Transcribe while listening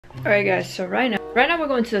Alright guys, so right now we're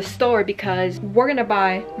going to the store because we're gonna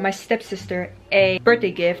buy my stepsister a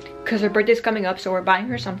birthday gift because her birthday's coming up, so we're buying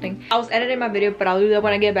her something. I was editing my video, but I'll do that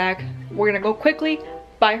when I get back. We're gonna go quickly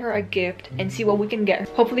buy her a gift and see what we can get her.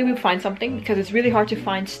 Hopefully we find something because it's really hard to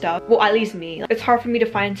find stuff. Well, at least me. It's hard for me to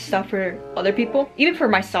find stuff for other people. Even for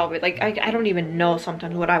myself, like I don't even know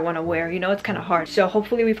sometimes what I want to wear, you know, it's kind of hard. So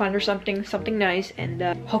hopefully we find her something nice, and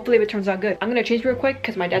hopefully it turns out good. I'm gonna change real quick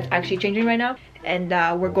because my dad's actually changing right now, and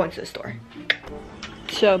we're going to the store.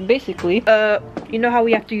 So basically, you know how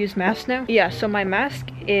we have to use masks now? Yeah, so my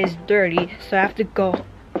mask is dirty, so I have to go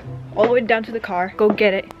all the way down to the car, go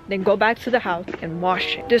get it, then go back to the house and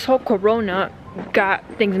wash it. This whole corona got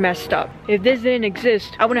things messed up. If this didn't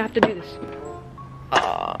exist, I wouldn't have to do this.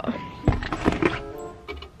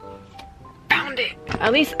 Found it.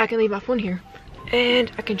 At least I can leave my phone here and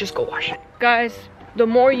I can just go wash it. Guys, the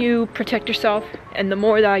more you protect yourself and the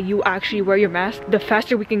more that you actually wear your mask, the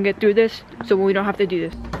faster we can get through this, so we don't have to do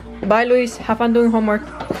this. Bye, Luis. Have fun doing homework.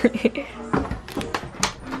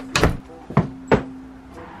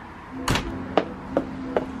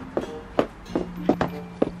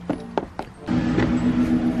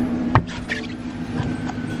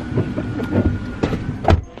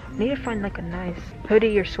 I need to find like a nice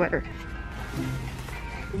hoodie or sweater.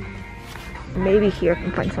 Maybe here I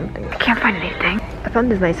can find something. I can't find anything. I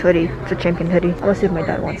found this nice hoodie. It's a Champion hoodie. Let's see if my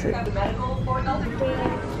dad wants it. A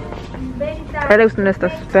él le gustan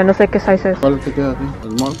estos, pero no sé qué size es. ¿Cuál te queda a ti?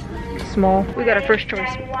 ¿El small? Small. We got our first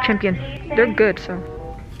choice. Champion. They're good, so.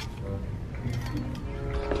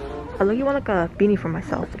 I look, you want like a beanie for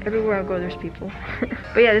myself. Everywhere I go, there's people.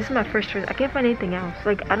 But yeah, this is my first choice. I can't find anything else.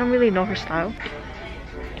 Like, I don't really know her style.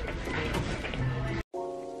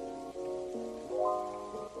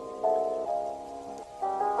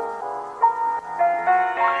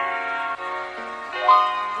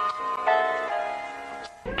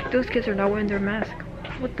 Those kids are not wearing their mask.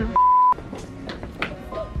 What the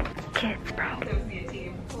kids, bro?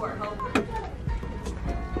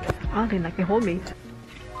 I don't think they can hold me.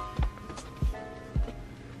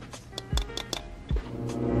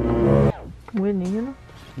 Winning, you know?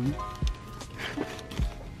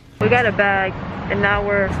 We got a bag, and now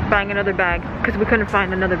we're buying another bag because we couldn't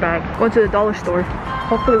find another bag. Going to the dollar store.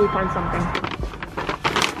 Hopefully we find something.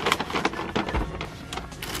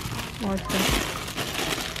 What's that?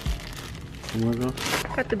 Oh my god.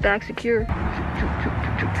 Got the bag secure.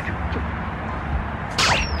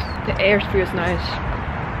 The air feels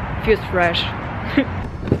nice. Feels fresh.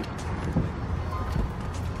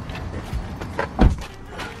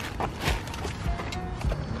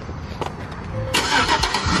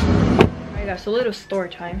 Alright guys, so a little story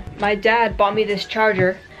time. My dad bought me this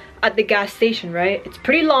charger at the gas station, right? It's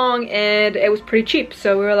pretty long and it was pretty cheap,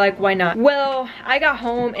 so we were like, why not? Well, I got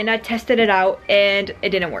home and I tested it out and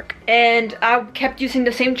it didn't work. And I kept using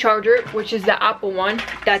the same charger, which is the Apple one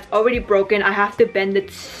that's already broken. I have to bend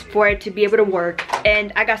it for it to be able to work,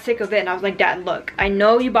 and I got sick of it and I was like, Dad, look, I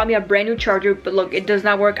know you bought me a brand new charger, but look, it does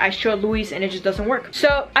not work. I showed Luis and it just doesn't work.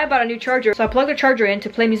 So I bought a new charger. So I plugged the charger in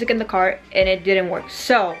to play music in the car and it didn't work.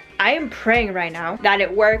 So I am praying right now that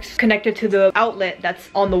it works connected to the outlet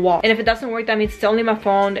that's on the wall. And if it doesn't work, that means it's only my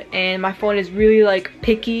phone, and my phone is really like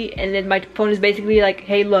picky, and then my phone is basically like,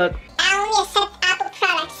 hey look, I only accept Apple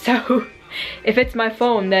products. So if it's my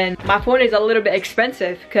phone, then my phone is a little bit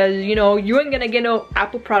expensive because, you know, you ain't gonna get no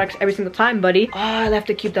Apple products every single time, buddy. Oh, I left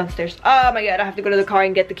the cube downstairs. Oh my god, I have to go to the car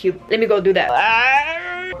and get the cube. Let me go do that.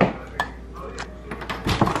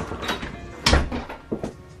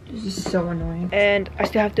 This is so annoying. And I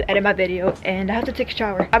still have to edit my video and I have to take a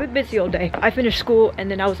shower. I've been busy all day. I finished school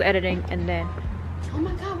and then I was editing and then... Oh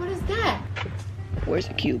my god, what is that? Where's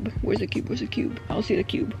the cube? Where's the cube? Where's the cube? I don't see the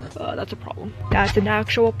cube. That's a problem. That's an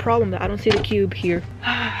actual problem that I don't see the cube here.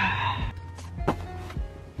 Oh,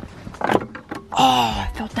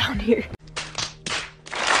 I fell down here.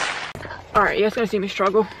 Alright, you guys gonna see me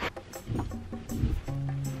struggle.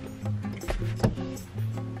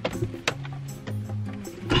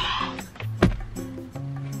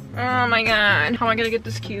 Oh my god, how am I gonna get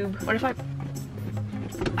this cube? What if I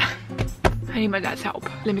need my dad's help.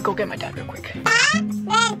 Let me go get my dad real quick.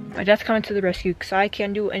 My dad's coming to the rescue because I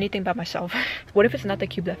can't do anything by myself. What if it's not the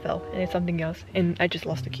cube that fell and it's something else and I just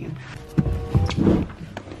lost the cube?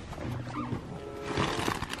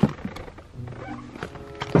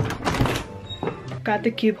 Got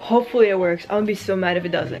the cube. Hopefully it works. I'm gonna be so mad if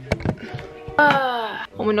it doesn't.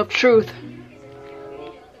 Moment of truth.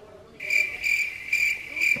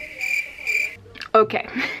 Okay,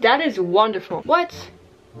 that is wonderful. What?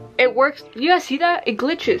 It works. You guys see that? It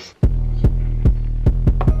glitches.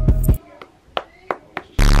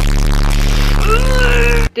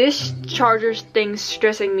 This charger thing's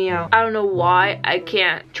stressing me out. I don't know why I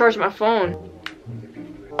can't charge my phone.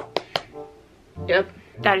 Yep,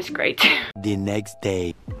 that is great. The next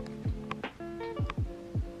day.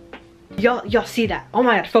 Y'all see that? Oh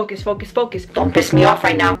my god, focus, focus, focus. Don't piss me off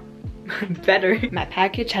right now. Better. My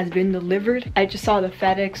package has been delivered. I just saw the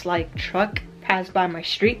FedEx like truck pass by my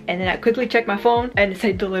street, and then I quickly checked my phone and it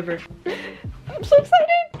said delivered. I'm so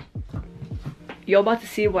excited. You're about to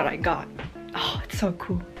see what I got. Oh, it's so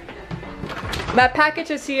cool. My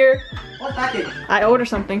package is here. What package? I ordered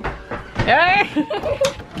something. Hey!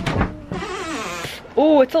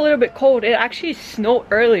 Oh, it's a little bit cold. It actually snowed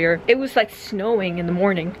earlier. It was like snowing in the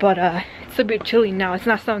morning, but it's a bit chilly now. It's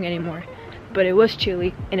not snowing anymore, but it was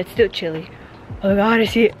chilly, and it's still chilly. Oh god, I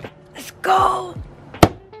see it. Let's go.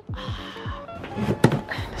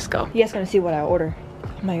 Let's go. You guys gonna see what I order.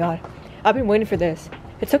 Oh my god, I've been waiting for this.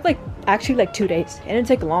 It took like actually like 2 days. It didn't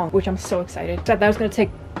take long, which I'm so excited. I thought that was gonna take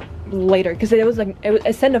later because it was like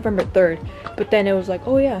it said November 3rd, but then it was like,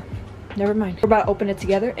 oh yeah, never mind. We're about to open it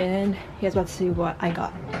together, and you guys about to see what I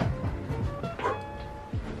got.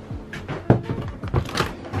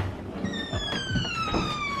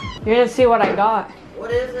 You're gonna see what I got.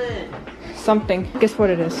 What is it? Something. Guess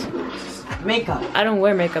what it is? Makeup. I don't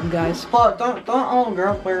wear makeup, guys. Oh, don't all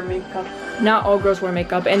girls wear makeup? Not all girls wear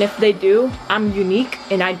makeup, and if they do, I'm unique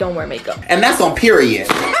and I don't wear makeup. And that's on period.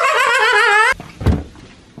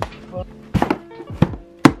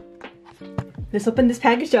 Let's open this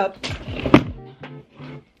package up.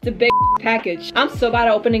 It's a big package. I'm so bad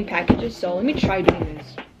at opening packages, so let me try doing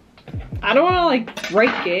this. I don't want to like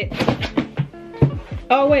break it.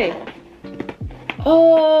 Oh wait.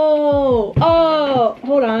 Oh,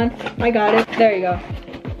 hold on. I got it. There you go.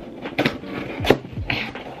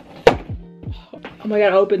 Oh my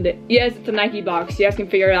god, I opened it. Yes, it's a Nike box. You guys can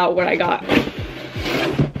figure out what I got.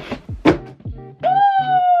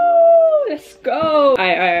 Woo! Let's go.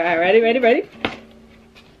 Alright, ready?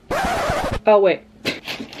 Oh wait.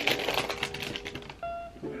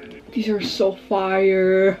 These are so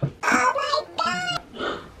fire.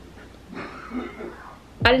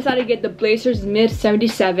 I decided to get the Blazers Mid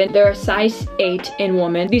 77. They're a size 8 in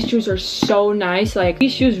woman. These shoes are so nice. Like,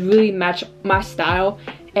 these shoes really match my style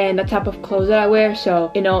and the type of clothes that I wear. So,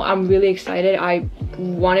 you know, I'm really excited. I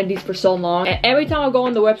wanted these for so long. And every time I go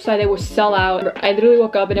on the website, they would sell out. I literally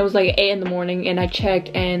woke up and it was like 8 in the morning and I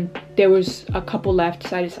checked and there was a couple left,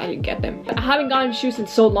 so I decided to get them. I haven't gotten shoes in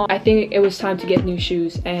so long. I think it was time to get new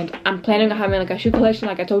shoes, and I'm planning on having like a shoe collection.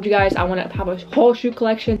 Like I told you guys, I want to have a whole shoe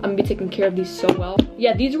collection. I'm gonna be taking care of these so well.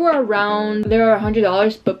 Yeah, these were around, they were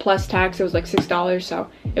 $100, but plus tax it was like $6, so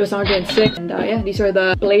it was 106. And yeah, these are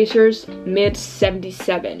the Blazers Mid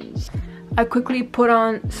 77s. I quickly put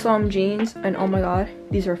on some jeans and oh my god,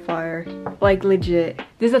 these are fire. Like legit.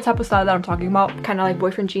 This is the type of style that I'm talking about. Kind of like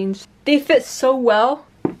boyfriend jeans. They fit so well.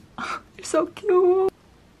 They're so cute.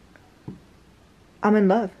 I'm in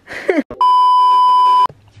love.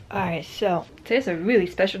 Alright, so today's a really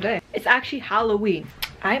special day. It's actually Halloween.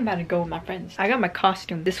 I am about to go with my friends. I got my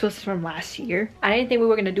costume. This was from last year. I didn't think we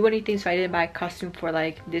were gonna do anything, so I didn't buy a costume for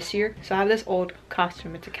like this year. So I have this old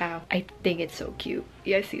costume. It's a cow. I think it's so cute.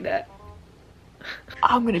 You guys see that?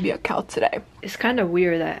 I'm gonna be a cow today. It's kind of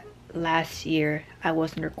weird that last year I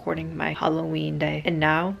wasn't recording my Halloween day, and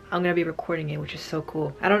now I'm gonna be recording it, which is so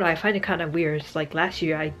cool. I don't know, I find it kind of weird. It's like last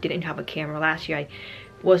year I didn't have a camera. Last year I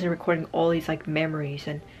wasn't recording all these like memories,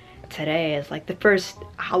 and today is like the first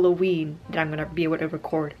Halloween that I'm gonna be able to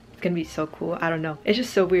record. It's gonna be so cool. I don't know, it's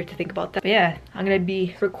just so weird to think about that. But yeah, I'm gonna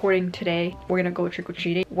be recording today. We're gonna go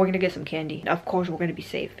trick-or-treating. We're gonna get some candy. Of course, we're gonna be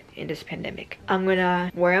safe in this pandemic. I'm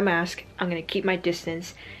gonna wear a mask. I'm gonna keep my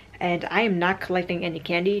distance, and I am not collecting any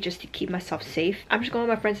candy just to keep myself safe. I'm just going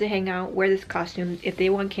with my friends to hang out, wear this costume. If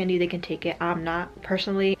they want candy, they can take it. I'm not.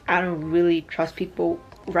 Personally, I don't really trust people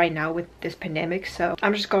right now with this pandemic, so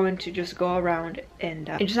I'm just going to just go around and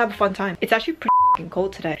just have a fun time. It's actually pretty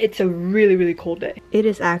cold today. It's a really cold day. It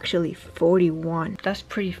is actually 41. That's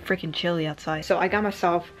pretty freaking chilly outside. So I got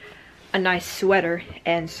myself a nice sweater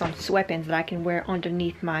and some sweatpants that I can wear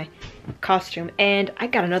underneath my costume, and I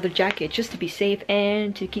got another jacket just to be safe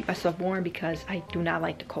and to keep myself warm because I do not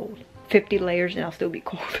like the cold. 50 layers and I'll still be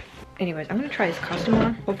cold. Anyways, I'm gonna try this costume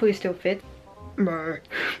on. Hopefully it still fits.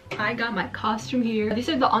 I got my costume here. These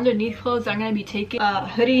are the underneath clothes that I'm gonna be taking. A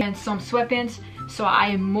hoodie and some sweatpants, so I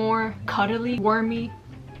am more cuddly. Wormy.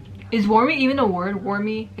 Is wormy even a word?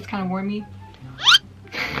 Wormy? It's kind of wormy.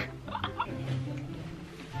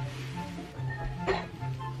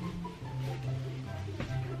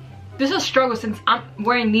 This is a struggle since I'm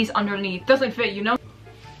wearing these underneath. Doesn't fit, you know?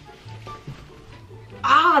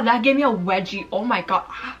 Ah, that gave me a wedgie. Oh my god.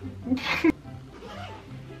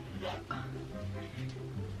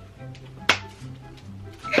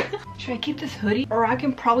 Should I keep this hoodie? Or I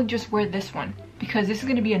can probably just wear this one, because this is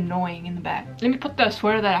gonna be annoying in the back. Let me put the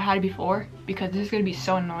sweater that I had before, because this is gonna be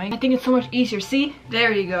so annoying. I think it's so much easier. See?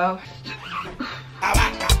 There you go.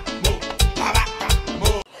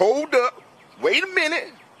 Hold up. Wait a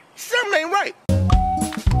minute. Something ain't right.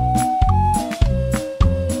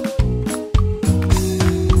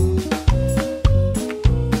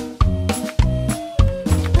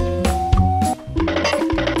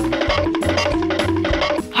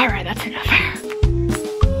 Alright, that's enough.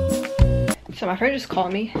 So my friend just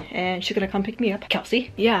called me and she's gonna come pick me up.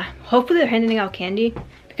 Kelsey? Yeah, hopefully they're handing out candy,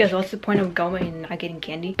 because what's the point of going and not getting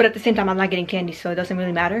candy? But at the same time, I'm not getting candy, so it doesn't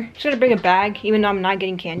really matter. She's gonna bring a bag, even though I'm not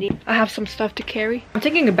getting candy. I have some stuff to carry. I'm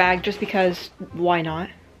taking a bag just because, why not?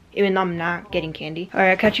 Even though I'm not getting candy. Alright,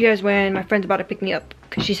 I'll catch you guys when my friend's about to pick me up,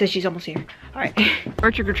 because she says she's almost here. Alright. We're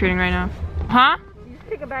trick-or-treating right now. Huh? You just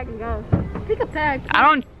take a bag and go. Take a bag. I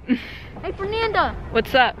don't... Hey, Fernanda.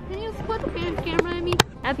 What's up? Can you put the fan camera at me?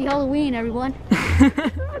 Happy Halloween, everyone.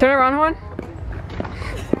 Turn around, one.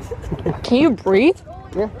 Can you breathe?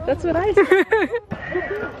 Yeah. That's what I said.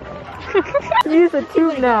 Use a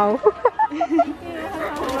tube now.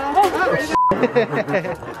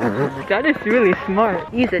 That is really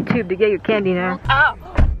smart. Use a tube to get your candy now. Ow!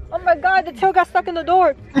 Oh my god, the tail got stuck in the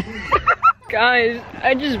door. Guys,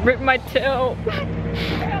 I just ripped my tail.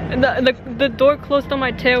 And the door closed on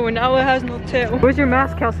my tail and now it has no tail. Where's your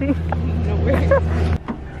mask, Kelsey?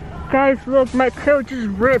 Guys, look, my tail just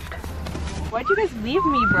ripped. Why'd you guys leave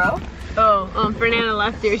me, bro? Oh, Fernanda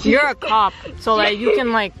left here. You're a cop, so like you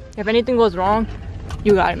can like, if anything goes wrong,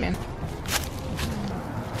 you got it, man.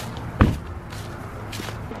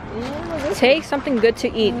 Take something good to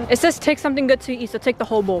eat. It says take something good to eat, so take the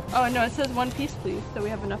whole bowl. Oh no, it says 1 piece, please, so we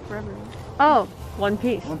have enough for everyone. Oh, 1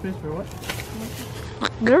 piece. 1 piece for what?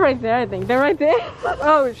 They're right there, I think. They're right there.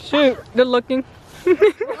 Oh shoot, good looking.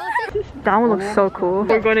 That one looks so cool.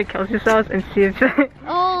 We're going to Kelsey's house and see if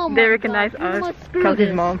Oh my they recognize God, you us, must screw Kelsey's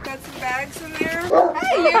this. mom. Got some bags in there.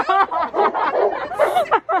 Hey, you!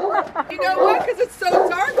 You know what? Because it's so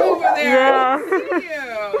dark over there. Yeah. I didn't see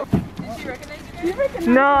you. Did she recognize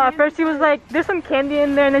you? No, at first she was like, there's some candy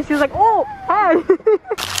in there, and then she was like, oh, hi.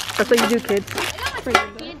 That's what you do, kids.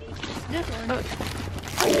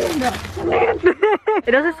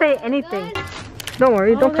 It doesn't say anything. Don't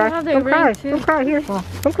worry, don't cry. Don't cry. Don't cry here.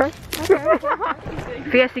 Don't cry.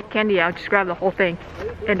 If you guys see candy out, just grab the whole thing.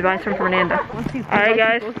 Advice from Fernanda. Alright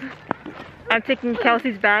guys, I'm taking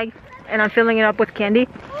Kelsey's bag and I'm filling it up with candy.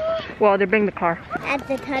 Well, they're bringing the car. That's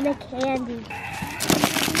a ton of candy.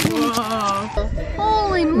 Whoa.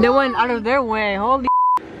 Holy moly. They went out of their way. Holy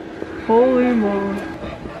moly.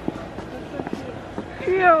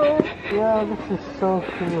 Yo. Yeah, this is so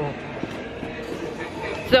cool.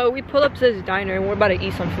 So we pull up to this diner and we're about to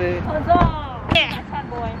eat some food. Yeah.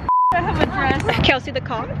 I have a dress. Kelsey the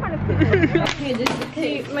cop. My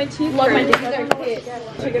teeth. Love my teeth.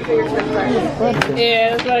 Chicken fingers.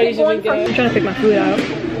 Yeah, that's what I usually do. I'm trying to pick my food out.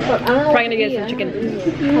 Probably gonna get some chicken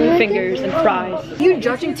fingers and fries. You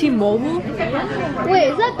judging T-Mobile? Wait,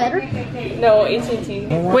 is that better? No, AT&T.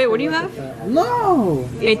 Wait, what do you have? No!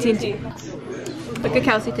 AT&T. Look at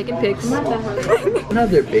Kelsey taking pics.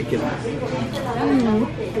 Another bacon.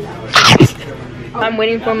 I'm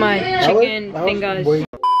waiting for my chicken fingers.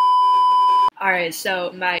 Alright,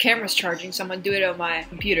 so my camera's charging, so I'm gonna do it on my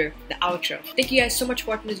computer, the outro. Thank you guys so much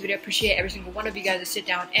for watching this video. I appreciate every single one of you guys that sit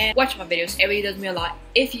down and watch my videos. It really does me a lot.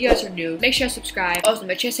 If you guys are new, make sure to subscribe. Also,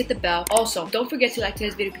 make sure to hit the bell. Also, don't forget to like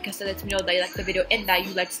today's video because that lets me know that you like the video and that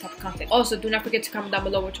you like this type of content. Also, do not forget to comment down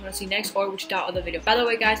below what you want to see next or what you thought of the video. By the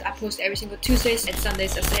way, guys, I post every single Tuesdays and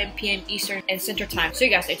Sundays at 7 p.m. Eastern and Central Time. So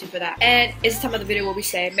you guys stay tuned for that. And it's the time of the video where we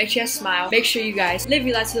say, make sure you smile. Make sure you guys live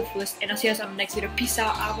your life to the fullest. And I'll see you guys on the next video. Peace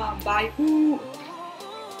out. Bye. Ooh.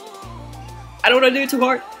 I don't want to do it too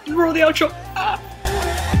hard. Roll the outro.